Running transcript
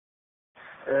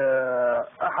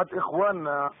احد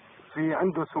اخواننا في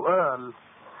عنده سؤال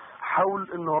حول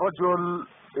انه رجل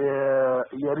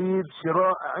يريد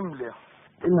شراء عملة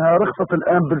انها رخصت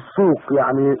الان بالسوق،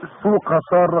 يعني سوقها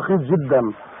صار رخيص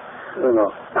جدا،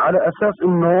 على اساس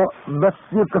انه بس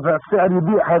يرتفع السعر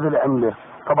يبيع هذه العملة،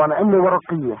 طبعا عملة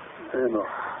ورقية.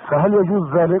 فهل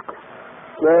يجوز ذلك؟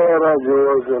 لا أرى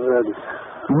جواز ذلك.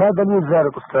 ما دليل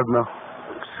ذلك استاذنا؟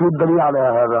 شو الدليل على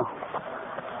هذا؟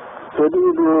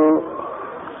 دليل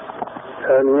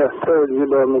يعني يحتاج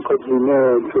إلى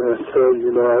مقدمات ويحتاج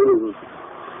إلى علم.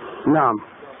 نعم.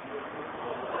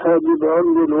 هذه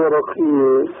العملة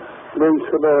الورقية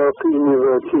ليس لها قيمة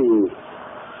ذاتية،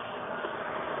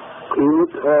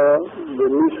 قيمتها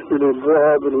بالنسبة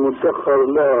للذهب المدخر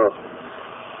لها.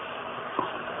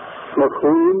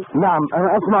 مفهوم؟ نعم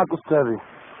أنا أسمعك أستاذي.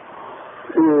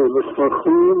 إيه بس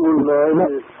مفهوم ولا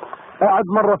إيه؟ أعد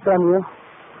مرة ثانية.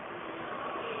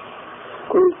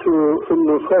 قلت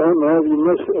إنه فهم هذه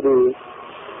المسألة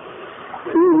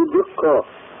فيه دقة.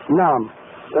 نعم.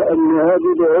 لأن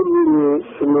هذه العملة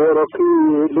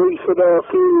الورقية ليس لها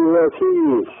قيمة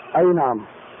ذاتية. أي نعم.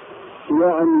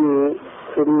 يعني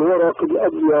الورق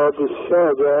الأبيض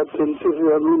السابع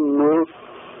تنتفع منه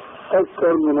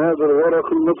أكثر من هذا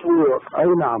الورق المطبوع. أي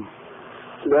نعم.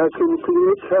 لكن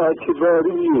قيمتها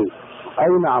اعتبارية. أي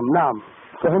نعم. نعم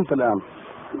فهمت الآن.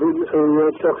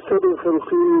 تختلف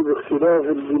القيمة باختلاف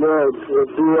البلاد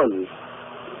والدول.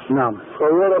 نعم.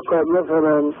 فورقة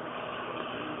مثلا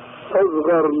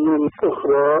أصغر من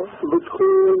أخرى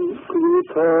بتكون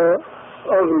قيمتها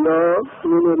أغلى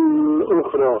من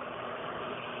الأخرى.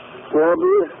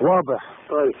 واضح؟ واضح.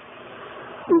 طيب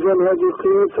إذا هذه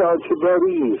قيمتها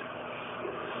اعتبارية،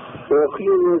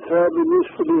 وقيمتها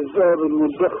بالنسبة للذهب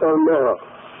المدخر لها.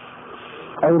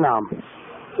 أي نعم.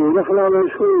 ونحن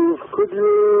نشوف كل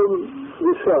يوم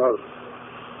بسعر،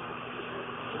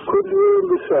 كل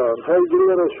يوم بسعر. هاي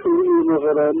الدولار السورية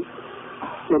مثلا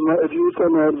لما أجيت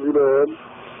أنا البلاد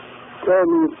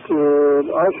كانت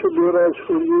 10 ليرات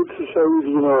سورية تساوي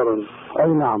دينارا.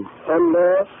 أي نعم.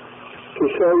 هلا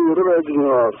تساوي ربع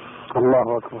دينار.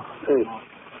 الله أكبر. إيه.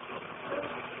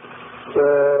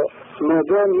 فما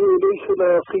دام هي ليس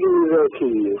لها قيمة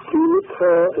ذاتية،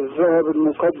 قيمتها الذهب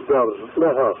المقدر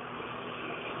لها،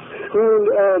 شو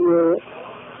الآن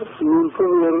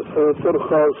ننتظر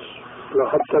ترخص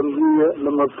لحتى نبيع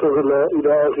لما تغلى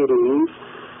إلى آخره؟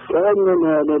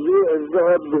 كأننا نبيع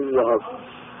الذهب بالذهب.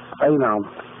 أي نعم.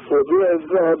 وبيع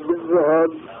الذهب بالذهب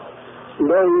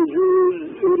لا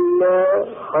يجوز إلا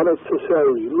على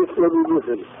التساوي مثل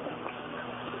بمثل.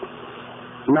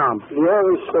 نعم. لهذا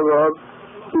السبب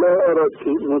لا أرى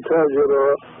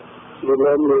متاجرة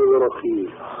بالعملة الورقية.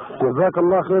 جزاك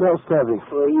الله خير يا أستاذي.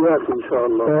 وإياك إن شاء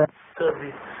الله.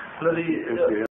 أستاذي الذي